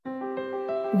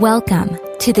Welcome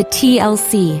to the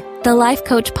TLC, the Life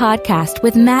Coach Podcast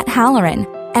with Matt Halloran.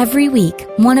 Every week,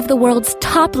 one of the world's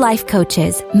top life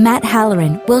coaches, Matt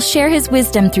Halloran, will share his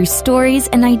wisdom through stories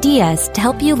and ideas to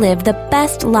help you live the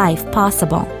best life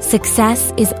possible.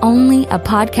 Success is only a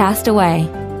podcast away.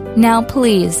 Now,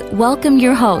 please welcome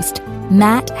your host,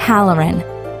 Matt Halloran.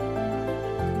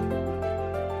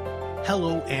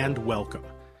 Hello and welcome.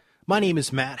 My name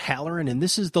is Matt Halloran, and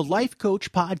this is the Life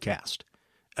Coach Podcast,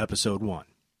 Episode 1.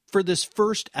 For this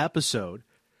first episode,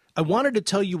 I wanted to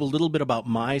tell you a little bit about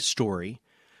my story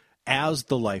as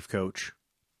the life coach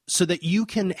so that you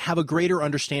can have a greater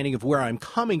understanding of where I'm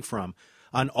coming from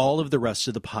on all of the rest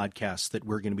of the podcasts that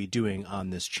we're going to be doing on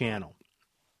this channel.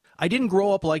 I didn't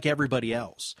grow up like everybody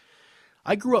else.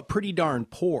 I grew up pretty darn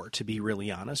poor, to be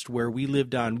really honest, where we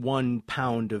lived on 1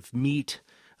 pound of meat,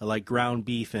 like ground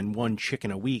beef, and 1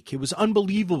 chicken a week. It was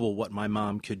unbelievable what my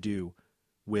mom could do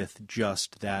with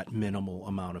just that minimal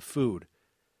amount of food.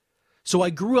 So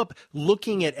I grew up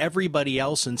looking at everybody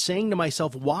else and saying to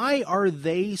myself, why are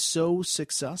they so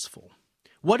successful?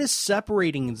 What is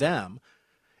separating them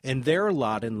and their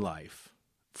lot in life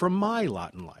from my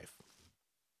lot in life?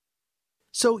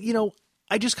 So,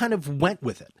 I just kind of went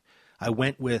with it. I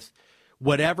went with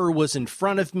whatever was in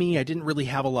front of me. I didn't really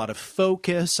have a lot of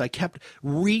focus. I kept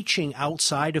reaching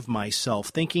outside of myself,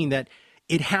 thinking that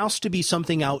it has to be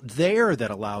something out there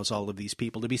that allows all of these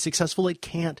people to be successful. It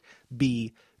can't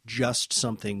be just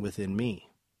something within me.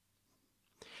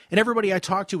 And everybody I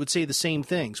talked to would say the same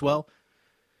things. Well,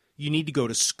 you need to go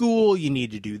to school, you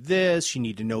need to do this, you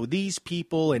need to know these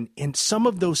people, and some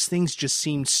of those things just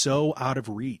seemed so out of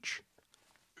reach.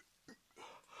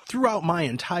 Throughout my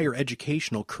entire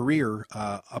educational career,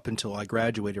 up until I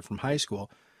graduated from high school,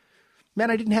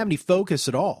 man, I didn't have any focus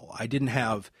at all. I didn't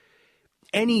have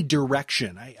any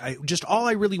direction. I just, all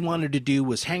I really wanted to do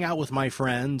was hang out with my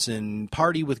friends and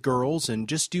party with girls and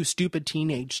just do stupid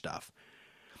teenage stuff.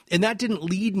 And that didn't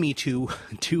lead me to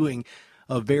doing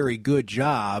a very good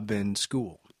job in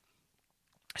school.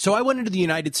 So I went into the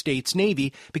United States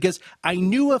Navy because I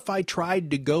knew if I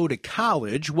tried to go to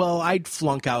college, well, I'd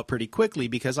flunk out pretty quickly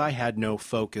because I had no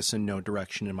focus and no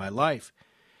direction in my life.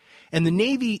 And the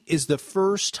Navy is the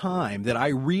first time that I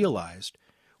realized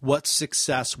what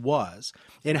success was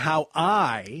and how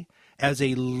I, as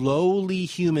a lowly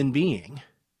human being,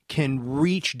 can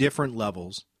reach different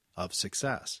levels of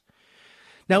success.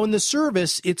 Now, in the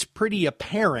service, it's pretty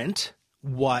apparent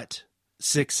what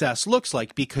success looks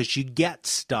like because you get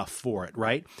stuff for it,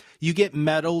 right? You get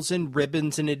medals and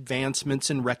ribbons and advancements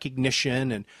and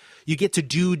recognition, and you get to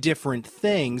do different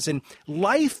things. And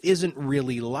life isn't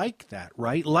really like that,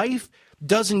 right? Life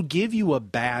doesn't give you a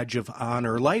badge of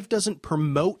honor. Life doesn't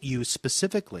promote you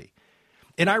specifically.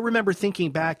 And I remember thinking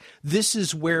back, this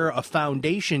is where a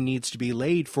foundation needs to be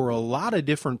laid for a lot of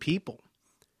different people.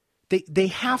 They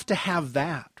have to have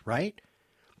that, right?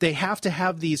 They have to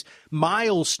have these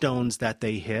milestones that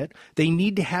they hit. They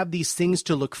need to have these things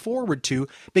to look forward to,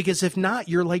 because if not,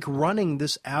 you're like running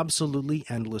this absolutely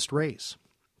endless race.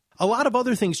 A lot of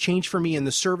other things changed for me in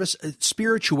the service.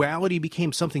 Spirituality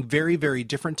became something very, very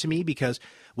different to me because,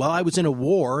 well, I was in a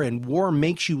war, and war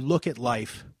makes you look at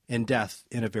life and death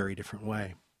in a very different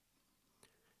way.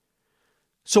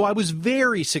 So I was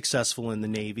very successful in the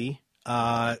Navy,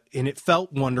 and it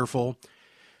felt wonderful.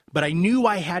 But I knew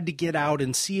I had to get out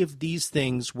and see if these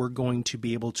things were going to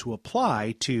be able to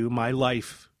apply to my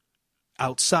life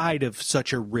outside of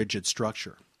such a rigid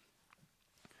structure.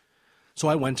 So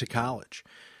I went to college.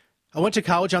 I went to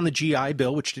college on the GI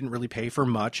Bill, which didn't really pay for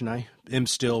much, and I am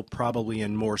still probably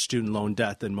in more student loan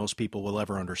debt than most people will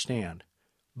ever understand.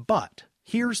 But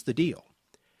here's the deal.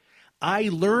 I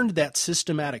learned that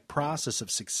systematic process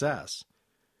of success,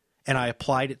 and I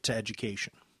applied it to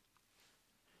education.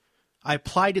 I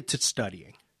applied it to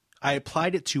studying. I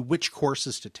applied it to which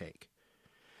courses to take.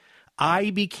 I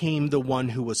became the one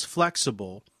who was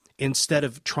flexible instead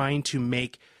of trying to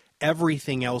make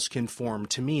everything else conform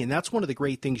to me. And that's one of the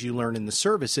great things you learn in the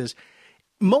service is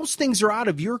most things are out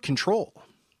of your control.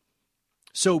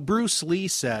 So Bruce Lee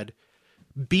said,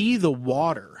 be the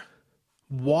water.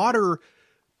 Water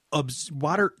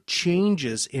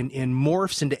changes and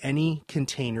morphs into any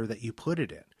container that you put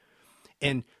it in,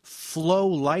 and flow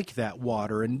like that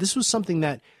water. And this was something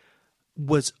that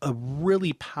was a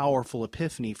really powerful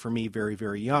epiphany for me very,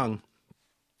 very young,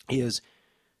 is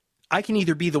I can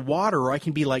either be the water or I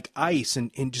can be like ice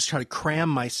and just try to cram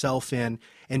myself in,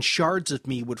 and shards of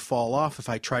me would fall off if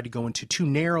I tried to go into too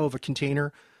narrow of a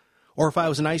container, or if I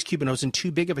was an ice cube and I was in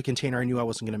too big of a container, I knew I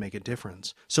wasn't going to make a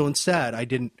difference. So instead, I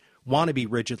didn't want to be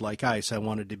rigid like ice. I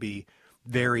wanted to be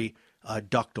very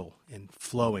ductile and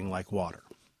flowing like water.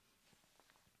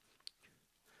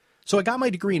 So I got my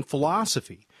degree in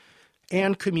philosophy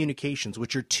and communications,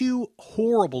 which are two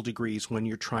horrible degrees when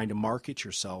you're trying to market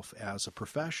yourself as a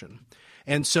profession.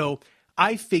 And so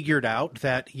I figured out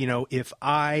that, if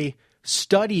I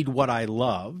studied what I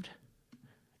loved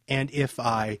and if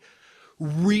I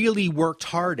really worked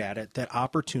hard at it, that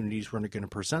opportunities were going to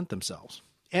present themselves.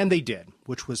 And they did,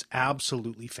 which was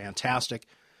absolutely fantastic.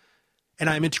 And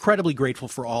I'm incredibly grateful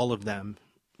for all of them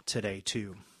today,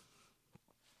 too.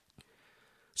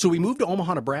 So we moved to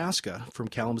Omaha, Nebraska from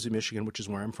Kalamazoo, Michigan, which is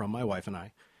where I'm from, my wife and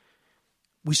I.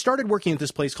 We started working at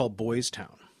this place called Boys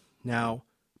Town. Now,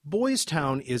 Boys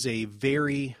Town is a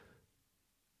very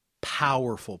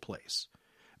powerful place.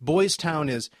 Boys Town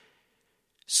is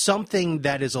something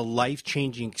that is a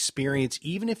life-changing experience,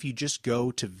 even if you just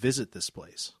go to visit this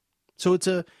place. So it's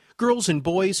a girls and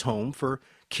boys home for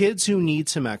kids who need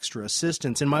some extra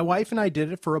assistance. And my wife and I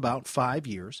did it for about 5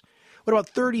 years. We had about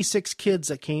 36 kids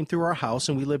that came through our house,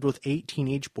 and we lived with 8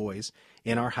 teenage boys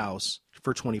in our house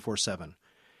for 24/7.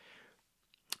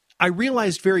 I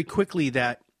realized very quickly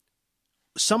that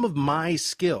some of my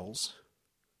skills,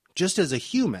 just as a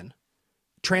human,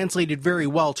 translated very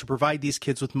well to provide these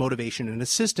kids with motivation and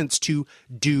assistance to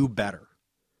do better,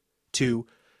 to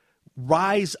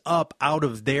rise up out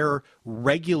of their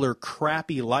regular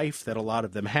crappy life that a lot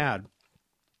of them had,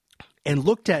 and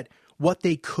looked at what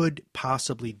they could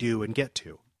possibly do and get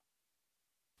to.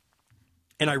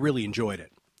 And I really enjoyed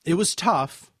it. It was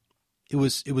tough. It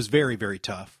was very, very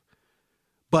tough.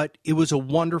 But it was a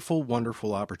wonderful,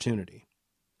 wonderful opportunity.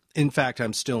 In fact,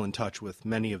 I'm still in touch with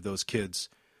many of those kids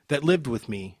that lived with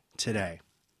me today.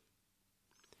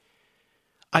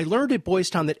 I learned at Boys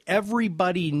Town that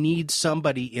everybody needs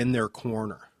somebody in their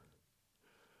corner.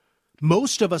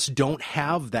 Most of us don't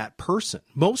have that person.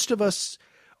 Most of us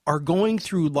are going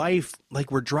through life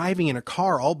like we're driving in a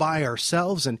car all by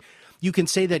ourselves, and you can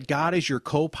say that God is your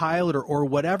co-pilot or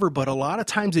whatever, but a lot of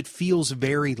times it feels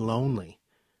very lonely.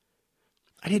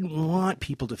 I didn't want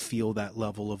people to feel that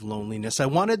level of loneliness. I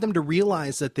wanted them to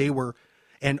realize that they were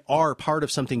and are part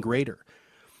of something greater,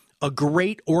 a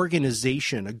great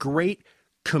organization, a great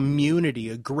community,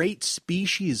 a great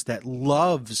species that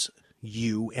loves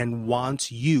you and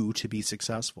wants you to be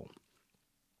successful.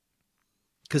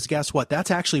 Because guess what?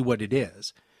 That's actually what it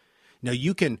is. Now,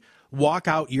 you can walk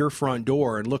out your front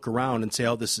door and look around and say,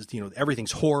 oh, this is,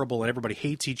 everything's horrible and everybody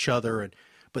hates each other.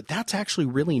 But that's actually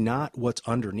really not what's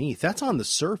underneath. That's on the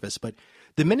surface. But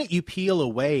the minute you peel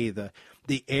away the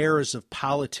airs of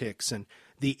politics and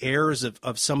the airs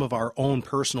of some of our own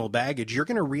personal baggage, you're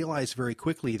going to realize very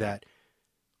quickly that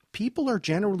people are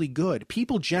generally good.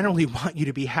 People generally want you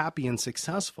to be happy and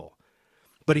successful.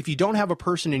 But if you don't have a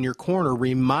person in your corner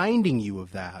reminding you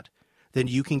of that, then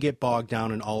you can get bogged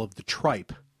down in all of the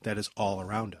tripe that is all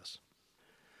around us.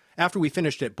 After we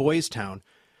finished at Boys Town,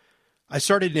 I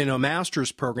started in a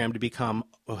master's program to become,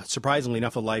 surprisingly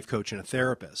enough, a life coach and a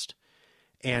therapist.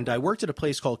 And I worked at a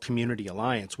place called Community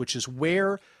Alliance, which is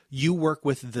where you work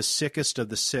with the sickest of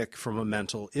the sick from a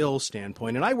mental ill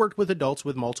standpoint. And I worked with adults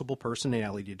with multiple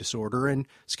personality disorder and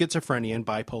schizophrenia and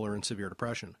bipolar and severe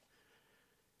depression.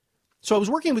 So I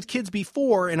was working with kids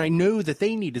before, and I knew that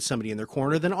they needed somebody in their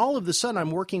corner. Then all of a sudden,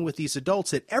 I'm working with these adults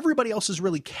that everybody else is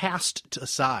really cast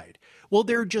aside. Well,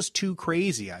 they're just too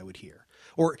crazy, I would hear.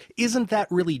 Or isn't that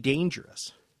really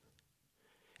dangerous?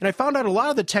 And I found out a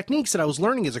lot of the techniques that I was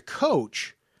learning as a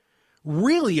coach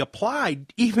really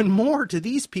applied even more to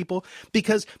these people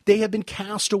because they have been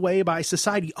cast away by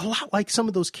society, a lot like some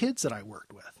of those kids that I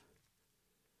worked with.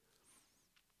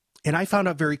 And I found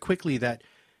out very quickly that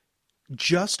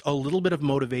just a little bit of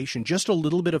motivation, just a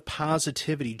little bit of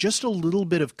positivity, just a little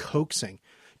bit of coaxing,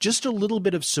 just a little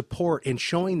bit of support and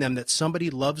showing them that somebody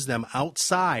loves them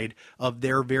outside of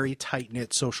their very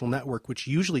tight-knit social network, which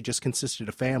usually just consisted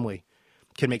of family,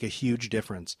 can make a huge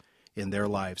difference in their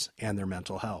lives and their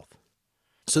mental health.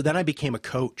 So then I became a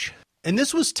coach. And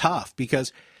this was tough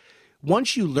because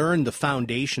once you learn the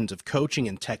foundations of coaching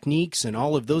and techniques and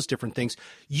all of those different things,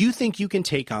 you think you can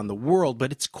take on the world,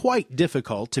 but it's quite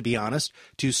difficult, to be honest,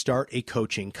 to start a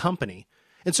coaching company.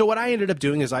 And so what I ended up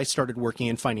doing is I started working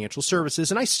in financial services,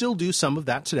 and I still do some of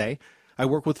that today. I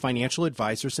work with financial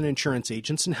advisors and insurance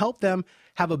agents and help them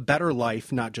have a better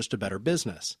life, not just a better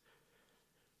business.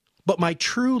 But my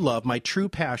true love, my true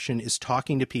passion is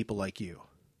talking to people like you.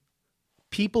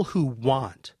 People who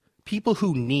want, people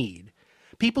who need,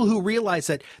 people who realize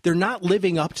that they're not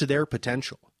living up to their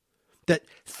potential, that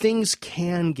things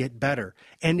can get better.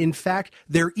 And in fact,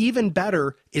 they're even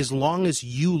better as long as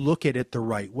you look at it the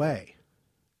right way.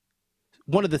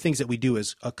 One of the things that we do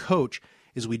as a coach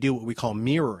is we do what we call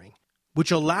mirroring,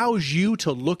 which allows you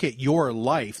to look at your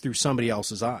life through somebody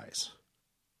else's eyes.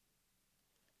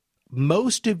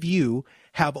 most of you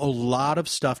have a lot of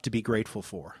stuff to be grateful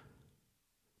for.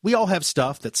 We all have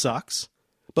stuff that sucks,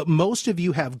 but most of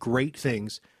you have great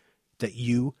things that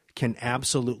you can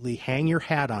absolutely hang your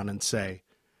hat on and say,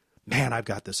 man, I've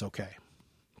got this okay.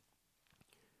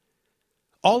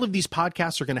 All of these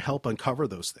podcasts are going to help uncover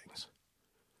those things.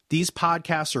 These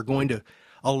podcasts are going to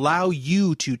allow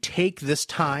you to take this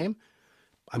time.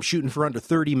 I'm shooting for under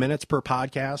 30 minutes per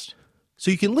podcast.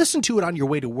 So you can listen to it on your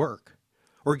way to work,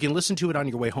 or you can listen to it on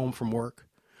your way home from work,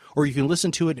 or you can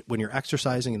listen to it when you're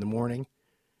exercising in the morning,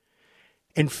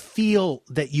 and feel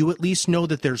that you at least know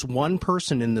that there's one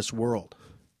person in this world.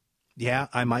 Yeah,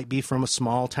 I might be from a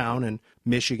small town in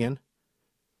Michigan,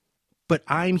 but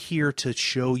I'm here to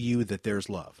show you that there's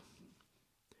love.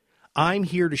 I'm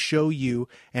here to show you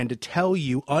and to tell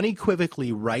you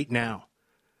unequivocally right now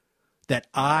that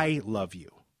I love you.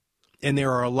 And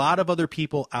there are a lot of other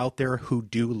people out there who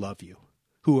do love you,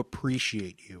 who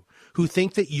appreciate you, who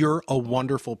think that you're a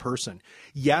wonderful person.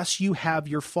 Yes, you have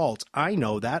your faults. I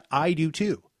know that. I do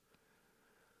too.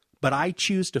 But I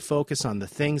choose to focus on the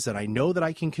things that I know that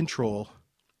I can control,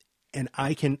 and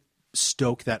I can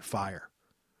stoke that fire.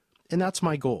 And that's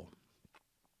my goal.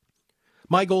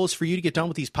 My goal is for you to get done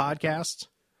with these podcasts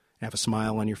and have a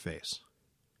smile on your face.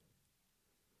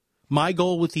 My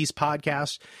goal with these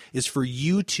podcasts is for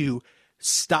you to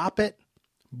stop it,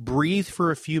 breathe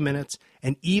for a few minutes,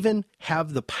 and even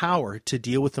have the power to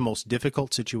deal with the most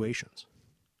difficult situations.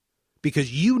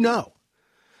 Because you know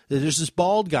that there's this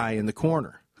bald guy in the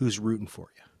corner who's rooting for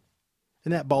you.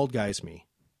 And that bald guy is me.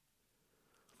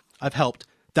 I've helped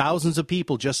thousands of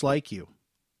people just like you.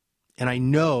 And I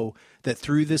know that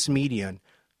through this medium,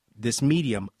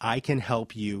 I can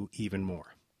help you even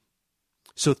more.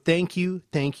 So thank you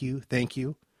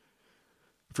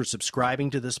for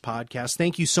subscribing to this podcast.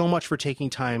 Thank you so much for taking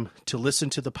time to listen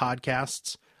to the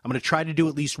podcasts. I'm going to try to do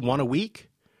at least one a week.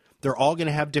 They're all going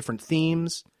to have different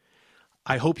themes.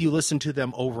 I hope you listen to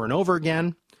them over and over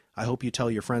again. I hope you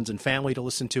tell your friends and family to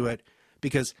listen to it,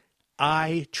 because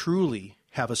I truly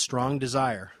have a strong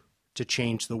desire to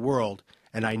change the world,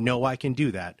 and I know I can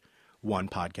do that one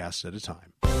podcast at a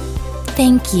time.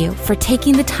 Thank you for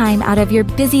taking the time out of your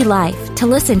busy life to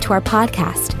listen to our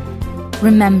podcast.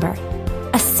 Remember,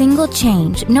 a single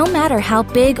change, no matter how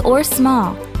big or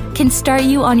small, can start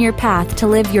you on your path to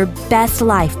live your best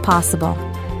life possible.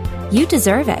 You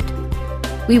deserve it.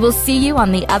 We will see you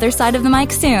on the other side of the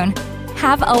mic soon.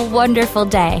 Have a wonderful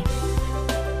day.